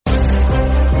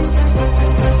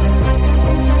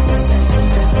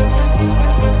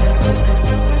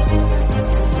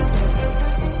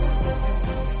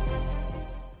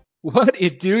What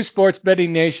it do, Sports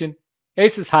Betting Nation?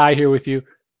 Ace is High here with you.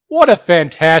 What a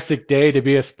fantastic day to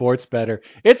be a sports bettor.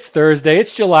 It's Thursday.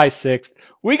 It's July 6th.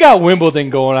 We got Wimbledon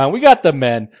going on. We got the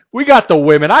men. We got the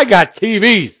women. I got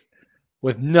TVs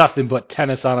with nothing but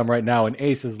tennis on them right now, and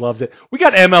Aces loves it. We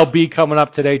got MLB coming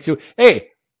up today, too. Hey,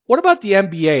 what about the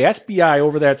NBA, SBI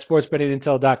over there at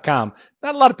sportsbettingintel.com?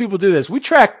 Not a lot of people do this. We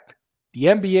track the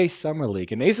NBA Summer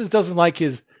League, and Aces doesn't like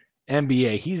his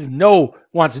NBA.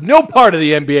 Wants no part of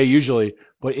the NBA usually,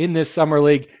 but in this Summer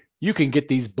League, you can get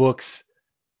these books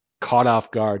caught off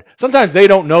guard. Sometimes they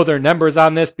don't know their numbers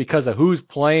on this because of who's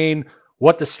playing,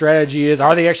 what the strategy is.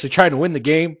 Are they actually trying to win the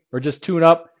game or just tune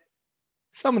up?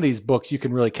 Some of these books, you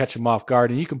can really catch them off guard,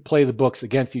 and you can play the books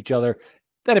against each other.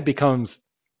 Then it becomes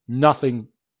nothing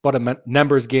but a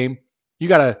numbers game. You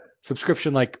got a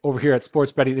subscription like over here at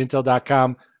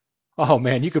sportsbettingintel.com. Oh,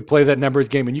 man, you could play that numbers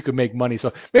game, and you could make money.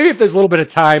 So maybe if there's a little bit of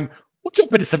time, we'll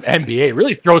jump into some NBA,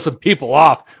 really throw some people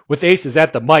off with Aces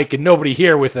at the mic and nobody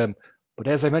here with him. But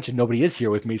as I mentioned, nobody is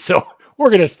here with me, so we're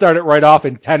going to start it right off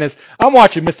in tennis. I'm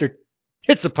watching Mr.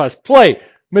 Tsitsipas play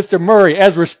Mr. Murray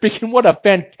as we're speaking. What a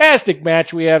fantastic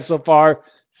match we have so far.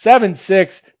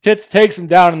 7-6. Tits takes him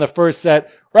down in the first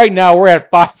set. Right now we're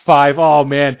at 5-5. Oh,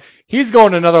 man. He's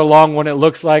going another long one, it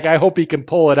looks like. I hope he can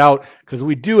pull it out because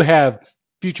we do have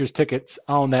futures tickets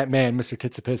on that man, Mr.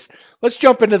 Tsitsipas. Let's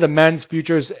jump into the men's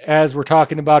futures as we're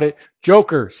talking about it.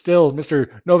 Joker, still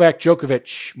Mr. Novak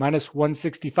Djokovic, minus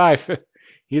 165.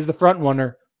 He's the front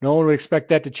runner. No one would expect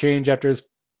that to change after his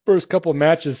first couple of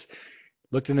matches.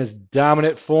 Looked in his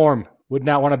dominant form. Would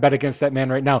not want to bet against that man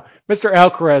right now. Mr.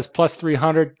 Alcaraz, plus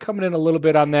 300, coming in a little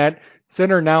bit on that.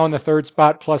 Sinner now in the third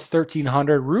spot, plus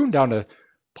 1,300. Rune down to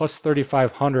plus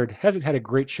 3,500. Hasn't had a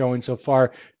great showing so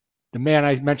far. The man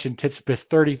I mentioned, Tsitsipas,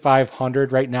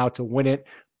 3,500 right now to win it.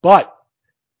 But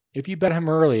if you bet him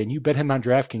early and you bet him on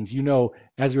DraftKings, you know,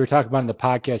 as we were talking about in the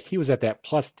podcast, he was at that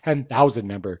plus 10,000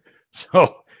 number.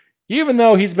 So even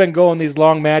though he's been going these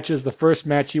long matches, the first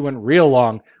match he went real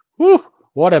long. Whew,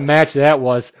 what a match that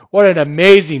was. What an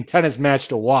amazing tennis match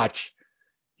to watch.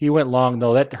 He went long,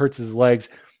 though. That hurts his legs.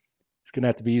 He's going to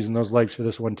have to be using those legs for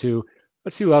this one, too.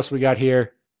 Let's see who else we got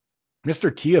here.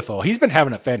 Mr. Tiafoe, he's been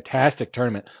having a fantastic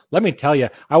tournament. Let me tell you,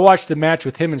 I watched the match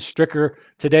with him and Stricker.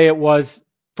 Today it was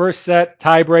first set,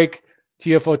 tiebreak.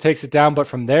 Tiafoe takes it down, but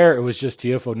from there it was just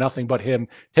Tiafoe, nothing but him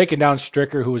taking down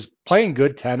Stricker, who was playing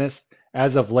good tennis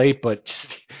as of late, but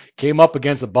just came up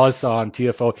against a buzzsaw on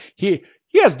Tiafoe. He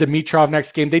has Dimitrov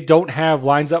next game. They don't have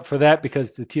lines up for that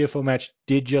because the Tiafoe match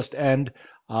did just end.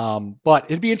 But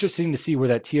it'd be interesting to see where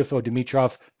that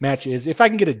Tiafoe-Dimitrov match is. If I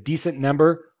can get a decent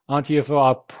number on Tiafoe,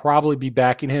 I'll probably be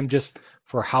backing him just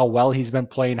for how well he's been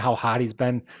playing, how hot he's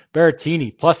been.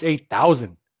 Berrettini, plus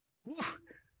 8,000.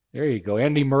 There you go.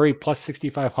 Andy Murray, plus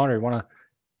 6,500. Want to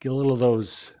get a little of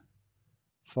those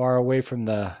far away from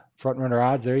the front runner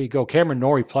odds. There you go. Cameron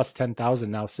Norrie, plus 10,000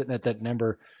 now, sitting at that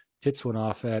number. Tits went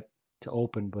off at to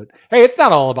open. But, hey, it's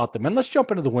not all about the men. Let's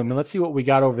jump into the women. Let's see what we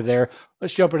got over there.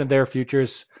 Let's jump into their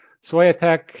futures.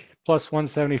 Swiatek, plus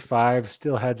 175,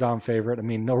 still heads on favorite. I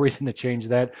mean, no reason to change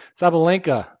that.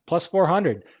 Sabalenka, plus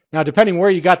 400. Now, depending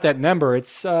where you got that number,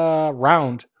 it's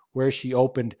round where she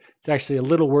opened. It's actually a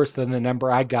little worse than the number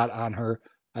I got on her.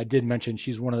 I did mention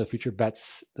she's one of the future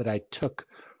bets that I took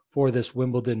for this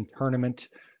Wimbledon tournament.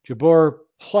 Jabeur,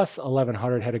 plus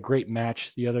 1,100, had a great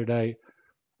match the other day.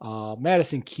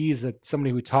 Madison Keys,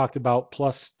 somebody we talked about,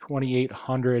 plus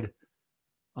 2,800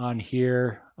 on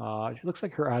here. It looks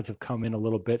like her odds have come in a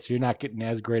little bit, so you're not getting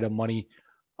as great of money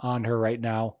on her right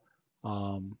now.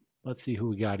 Let's see who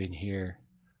we got in here.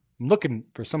 I'm looking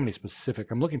for somebody specific.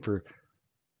 I'm looking for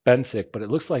Bensick, but it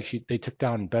looks like they took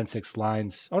down Bensick's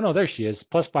lines. Oh, no, there she is,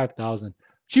 plus 5,000.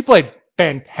 She played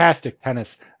fantastic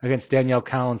tennis against Danielle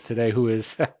Collins today, who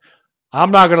is, I'm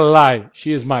not going to lie,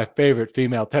 she is my favorite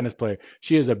female tennis player.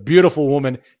 She is a beautiful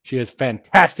woman. She is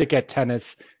fantastic at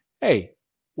tennis. Hey,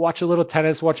 watch a little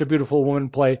tennis, watch a beautiful woman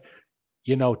play.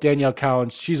 You know, Danielle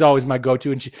Collins, she's always my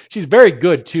go-to, and she's very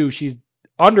good, too. She's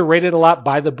underrated a lot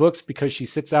by the books because she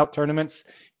sits out tournaments,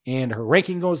 and her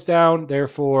ranking goes down.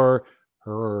 Therefore,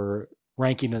 her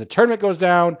ranking in the tournament goes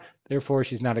down. Therefore,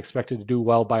 she's not expected to do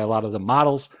well by a lot of the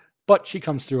models, but she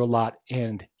comes through a lot,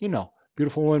 and, you know,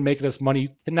 beautiful woman making us money. You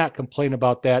cannot complain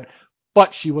about that,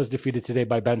 but she was defeated today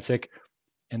by Bensick.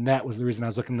 And that was the reason I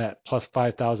was looking at that plus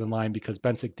 5,000 line, because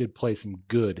Bensick did play some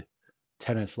good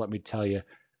tennis, let me tell you.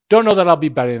 Don't know that I'll be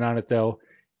betting on it, though.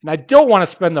 And I don't want to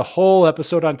spend the whole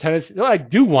episode on tennis. I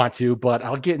do want to, but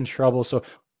I'll get in trouble. So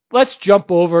let's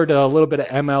jump over to a little bit of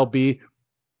MLB.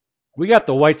 We got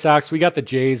the White Sox. We got the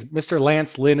Jays. Mr.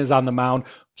 Lance Lynn is on the mound.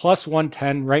 Plus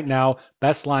 110 right now.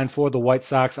 Best line for the White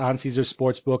Sox on Caesar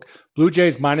Sportsbook. Blue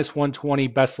Jays minus 120.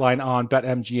 Best line on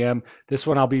BetMGM. This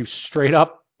one I'll be straight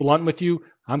up blunt with you.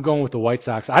 I'm going with the White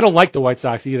Sox. I don't like the White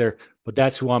Sox either, but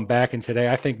that's who I'm backing today.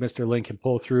 I think Mr. Lynn can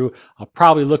pull through. I'll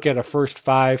probably look at a first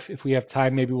five. If we have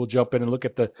time, maybe we'll jump in and look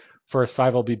at the first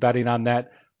five. I'll be betting on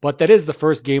that. But that is the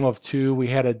first game of two. We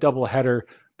had a doubleheader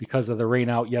because of the rain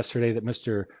out yesterday that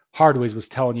Mr. Hardways was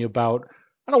telling you about.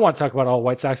 I don't want to talk about all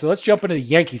White Sox, so let's jump into the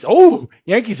Yankees. Oh,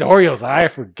 Yankees Orioles. I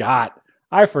forgot.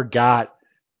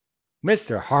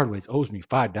 Mr. Hardways owes me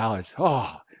 $5.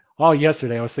 Oh, all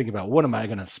yesterday I was thinking about what am I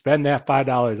going to spend that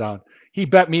 $5 on? He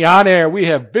bet me on air. We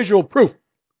have visual proof.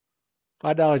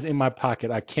 $5 in my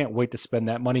pocket. I can't wait to spend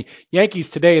that money.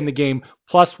 Yankees today in the game,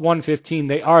 plus 115.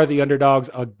 They are the underdogs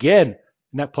again.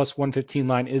 And that plus 115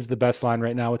 line is the best line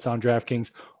right now. It's on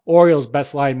DraftKings. Orioles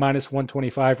best line minus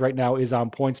 125 right now is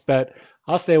on PointsBet.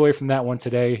 I'll stay away from that one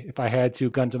today. If I had to,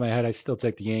 gun to my head, I still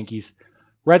take the Yankees.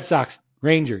 Red Sox,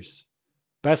 Rangers.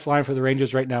 Best line for the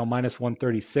Rangers right now, minus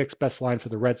 136. Best line for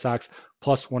the Red Sox,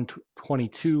 plus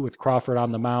 122 with Crawford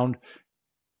on the mound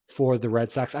for the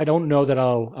Red Sox. I don't know that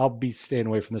I'll be staying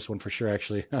away from this one for sure,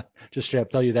 actually. Just straight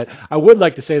up tell you that. I would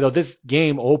like to say, though, this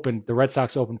game opened, the Red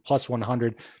Sox opened plus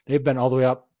 100. They've been all the way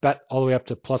up, bet all the way up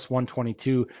to plus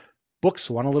 122. Books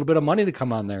want a little bit of money to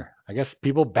come on there. I guess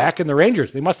people back in the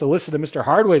Rangers. They must have listened to Mr.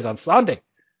 Hardways on Sunday,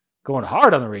 going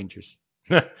hard on the Rangers.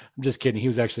 I'm just kidding. He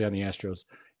was actually on the Astros,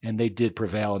 and they did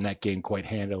prevail in that game quite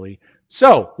handily.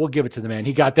 So we'll give it to the man.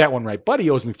 He got that one right, but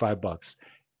he owes me $5.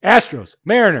 Astros,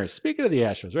 Mariners. Speaking of the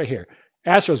Astros, right here.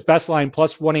 Astros best line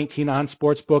plus 118 on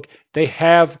Sportsbook. They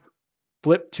have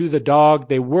flipped to the dog.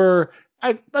 They were,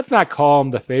 let's not call them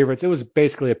the favorites. It was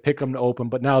basically a pick 'em to open,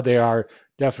 but now they are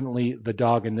definitely the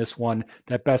dog in this one.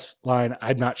 That best line,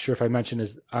 I'm not sure if I mentioned,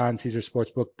 is on Caesar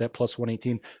Sportsbook, that plus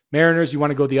 118. Mariners, you want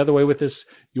to go the other way with this.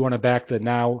 You want to back the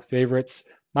now favorites.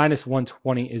 Minus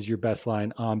 120 is your best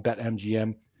line on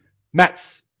BetMGM.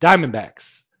 Mets,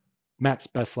 Diamondbacks. Mets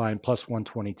best line plus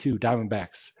 122.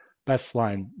 Diamondbacks best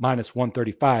line minus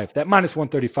 135. That minus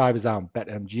 135 is on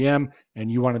BetMGM,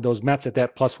 and you wanted those Mets at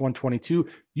that plus 122.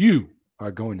 You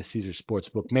are going to Caesar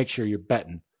Sportsbook. Make sure you're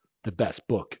betting the best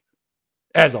book.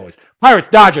 As always, Pirates,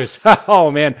 Dodgers.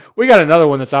 Oh man, we got another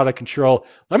one that's out of control.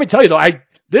 Let me tell you though,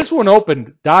 this one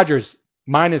opened Dodgers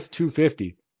minus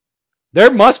 250.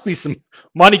 There must be some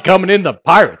money coming in the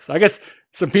Pirates. I guess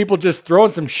some people just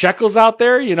throwing some shekels out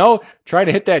there, trying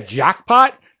to hit that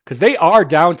jackpot, because they are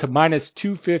down to minus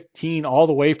 215 all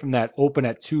the way from that open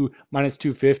at minus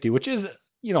 250, which is,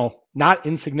 not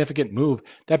insignificant move.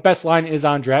 That best line is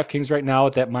on DraftKings right now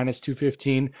at that minus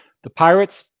 215. The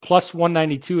Pirates plus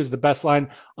 192 is the best line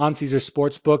on Caesar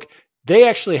Sportsbook. They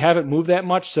actually haven't moved that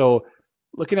much, so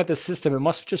looking at the system, it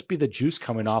must just be the juice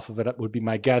coming off of it, would be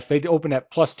my guess. They opened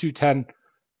at plus 210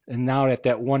 and now at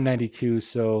that 192.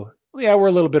 So, yeah, we're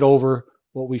a little bit over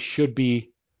what we should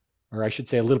be, or I should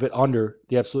say a little bit under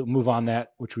the absolute move on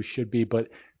that, which we should be, but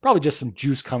probably just some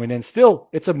juice coming in. Still,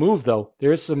 it's a move, though.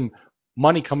 There is some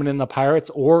money coming in the Pirates,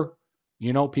 or,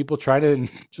 people trying to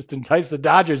just entice the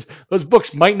Dodgers. Those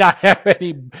books might not have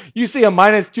any. You see a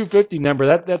minus 250 number,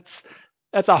 that's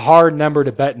a hard number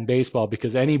to bet in baseball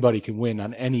because anybody can win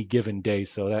on any given day.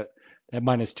 So that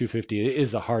minus 250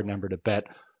 is a hard number to bet.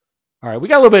 All right, we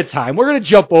got a little bit of time. We're going to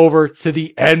jump over to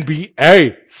the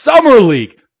NBA Summer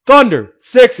League. Thunder,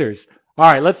 Sixers.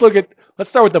 All right, let's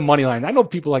start with the money line. I know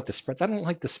people like the spreads. I don't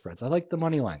like the spreads. I like the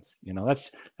money lines.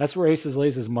 That's where Aces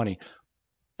lays his money.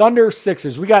 Thunder,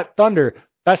 Sixers. We got Thunder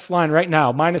best line right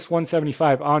now, minus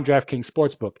 175 on DraftKings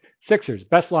Sportsbook. Sixers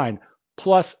best line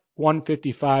plus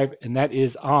 155, and that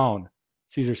is on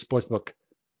Caesar Sportsbook.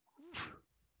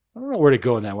 I don't know where to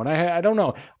go in that one. I don't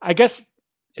know. I guess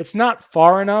it's not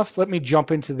far enough. Let me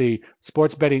jump into the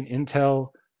sports betting intel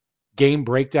game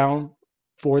breakdown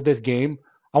for this game.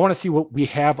 I want to see what we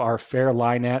have our fair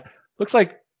line at. Looks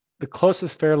like the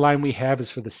closest fair line we have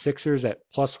is for the Sixers at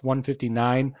plus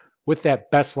 159 with that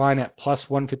best line at plus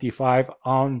 155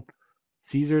 on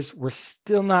Caesars. We're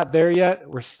still not there yet.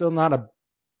 We're still not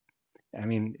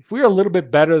if we're a little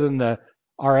bit better than the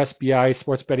RSBI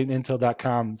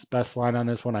sportsbettingintel.com's best line on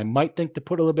this one, I might think to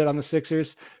put a little bit on the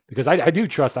Sixers because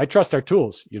I trust our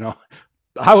tools.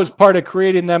 I was part of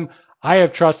creating them. I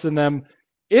have trust in them.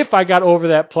 If I got over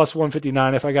that plus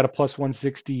 159, if I got a plus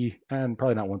 160, and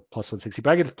probably not plus 160,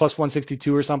 but I get to plus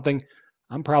 162 or something,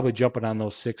 I'm probably jumping on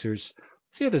those Sixers.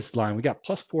 See this line. We got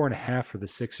plus 4.5 for the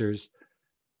Sixers.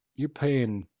 You're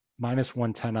paying minus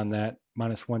 110 on that,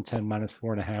 minus 110, minus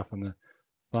 4.5 on the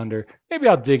Thunder. Maybe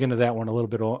I'll dig into that one a little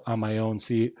bit on my own,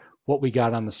 see what we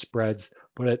got on the spreads.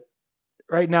 But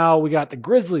right now we got the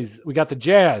Grizzlies, we got the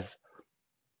Jazz.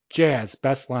 Jazz,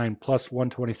 best line plus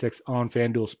 126 on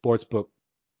FanDuel Sportsbook.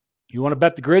 You want to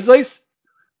bet the Grizzlies?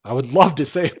 I would love to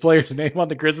say a player's name on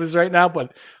the Grizzlies right now,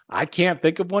 but I can't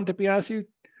think of one to be honest with you.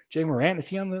 Jay Morant, is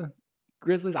he on the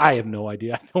Grizzlies? I have no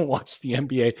idea. I don't watch the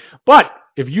NBA. But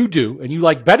if you do and you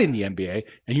like betting the NBA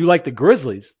and you like the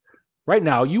Grizzlies, right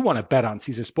now you want to bet on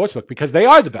Caesar Sportsbook because they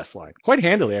are the best line. Quite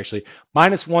handily, actually.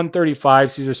 Minus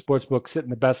 135, Caesar Sportsbook sitting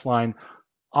the best line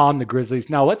on the Grizzlies.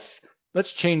 Now let's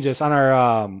change this on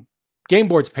our game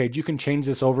boards page. You can change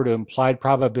this over to implied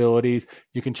probabilities.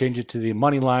 You can change it to the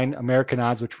money line, American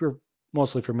odds, which we're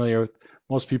mostly familiar with.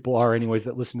 Most people are, anyways,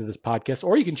 that listen to this podcast.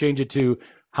 Or you can change it to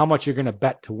how much you're going to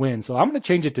bet to win. So I'm going to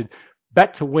change it to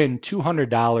bet to win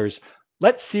 $200.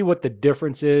 Let's see what the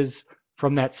difference is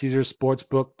from that Caesars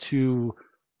Sportsbook to,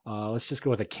 let's just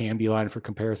go with a Canby line for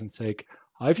comparison's sake.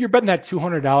 If you're betting that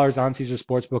 $200 on Caesars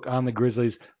Sportsbook on the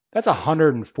Grizzlies, that's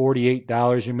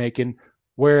 $148 you're making.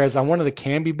 Whereas on one of the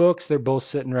Canby books, they're both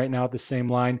sitting right now at the same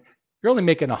line. You're only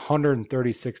making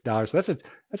 $136. So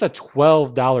that's a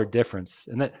 $12 difference,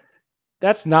 and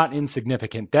that's not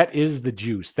insignificant. That is the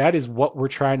juice. That is what we're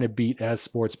trying to beat as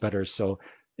sports bettors. So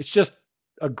it's just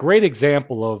a great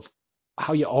example of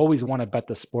how you always want to bet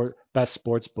the best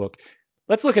sports book.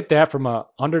 Let's look at that from a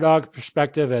underdog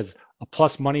perspective as a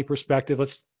plus money perspective.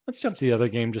 Let's jump to the other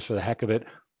game just for the heck of it.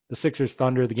 The Sixers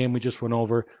Thunder, the game we just went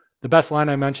over. The best line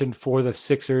I mentioned for the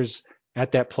Sixers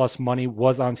at that plus money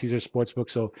was on Caesar Sportsbook.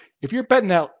 So if you're betting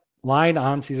that line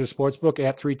on Caesar Sportsbook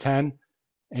at 310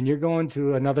 and you're going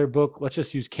to another book, let's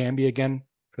just use Canby again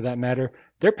for that matter.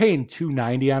 They're paying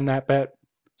 290 on that bet.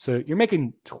 So you're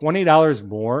making $20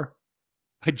 more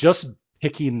by just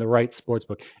picking the right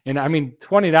sportsbook. And I mean,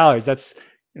 $20, that's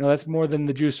more than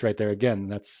the juice right there. Again,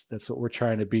 that's what we're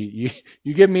trying to beat.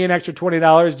 You give me an extra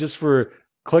 $20 just for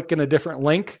clicking a different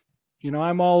link,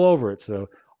 I'm all over it. So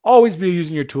always be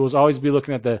using your tools, always be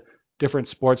looking at the different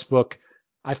sports book.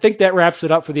 I think that wraps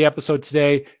it up for the episode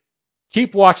today.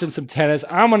 Keep watching some tennis.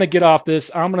 I'm going to get off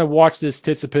this. I'm going to watch this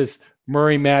Tsitsipas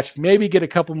Murray match, maybe get a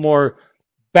couple more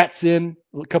bets in,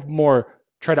 a couple more,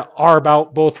 try to arb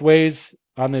out both ways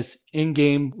on this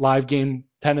in-game, live game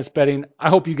tennis betting. I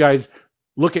hope you guys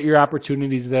look at your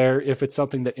opportunities there if it's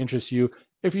something that interests you.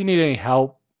 If you need any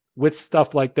help with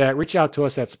stuff like that, reach out to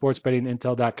us at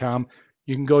sportsbettingintel.com.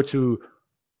 You can go to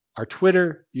our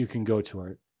Twitter. You can go to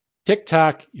our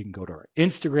TikTok. You can go to our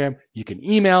Instagram. You can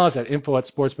email us at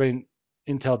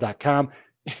info@sportsbettingintel.com.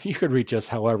 You can reach us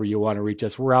however you want to reach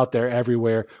us. We're out there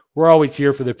everywhere. We're always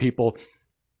here for the people.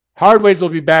 Hardways will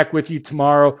be back with you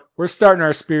tomorrow. We're starting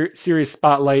our series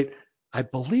spotlight. I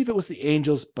believe it was the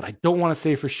Angels, but I don't want to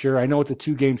say for sure. I know it's a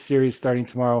 2-game series starting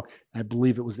tomorrow. I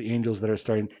believe it was the Angels that are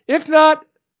starting. If not,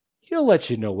 he'll let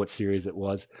you know what series it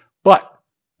was. But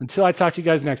until I talk to you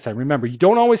guys next time, remember, you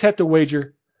don't always have to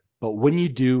wager, but when you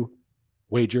do,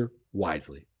 wager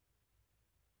wisely.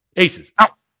 Aces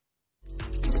out.